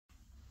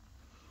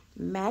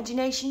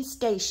Imagination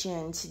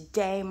Station.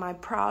 Today my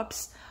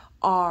props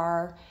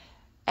are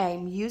a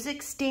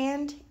music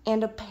stand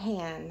and a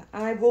pan.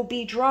 I will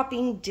be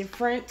dropping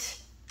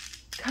different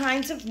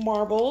kinds of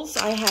marbles.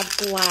 I have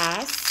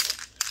glass.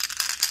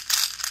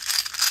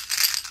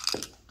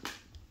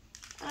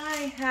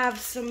 I have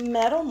some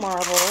metal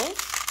marbles.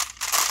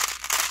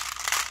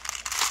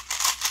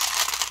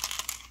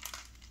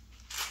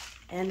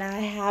 And I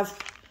have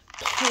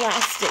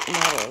plastic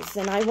marbles.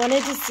 And I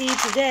wanted to see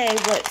today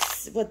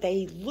what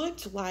they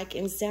looked like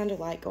and sounded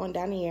like going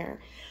down here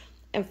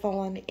and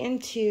falling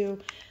into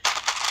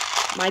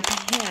my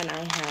pan I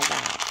have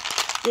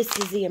out. This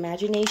is the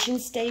Imagination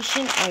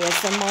Station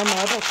ASMR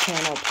Marble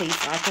channel. Please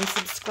like and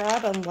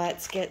subscribe, and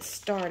let's get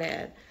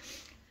started.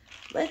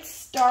 Let's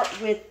start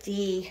with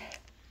the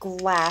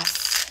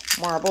glass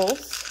marbles.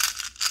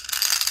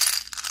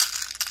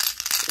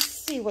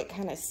 Let's see what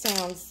kind of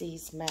sounds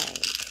these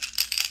make.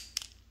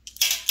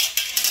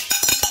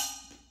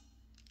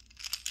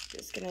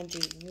 Just gonna do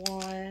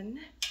one.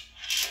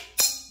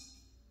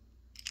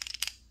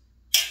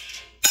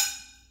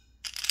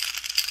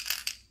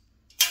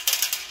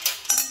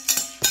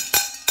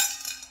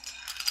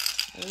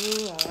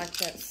 Ooh, I like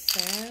that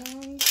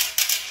sound.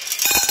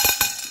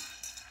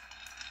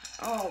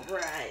 All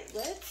right,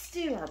 let's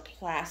do our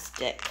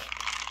plastic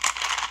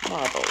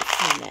marbles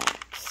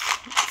next.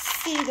 Let's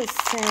see the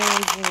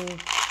sounds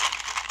and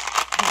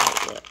how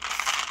it looks.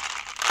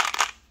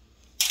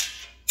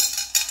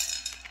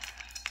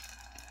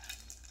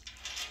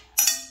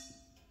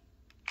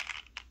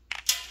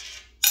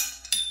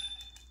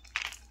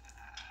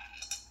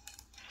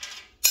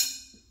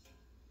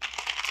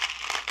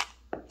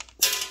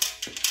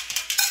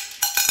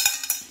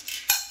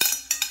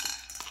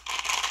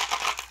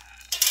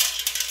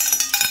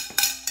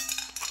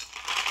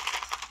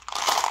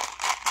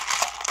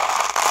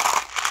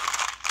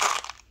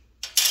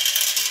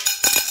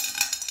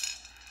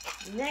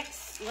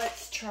 Next,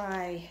 let's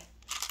try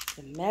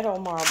the metal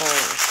marbles.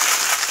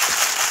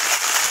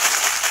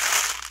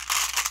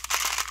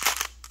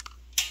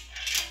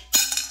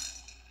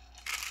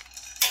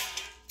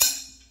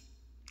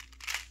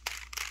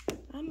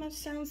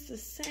 Almost sounds the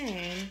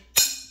same.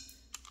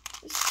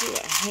 Let's do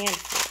a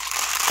handful.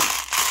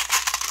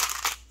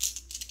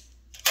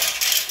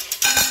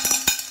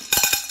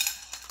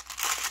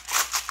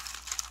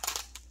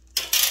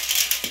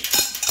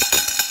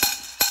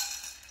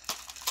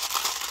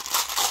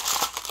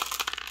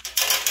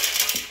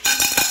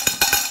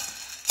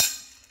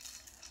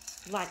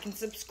 Like and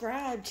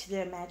subscribe to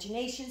the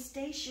Imagination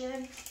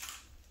Station.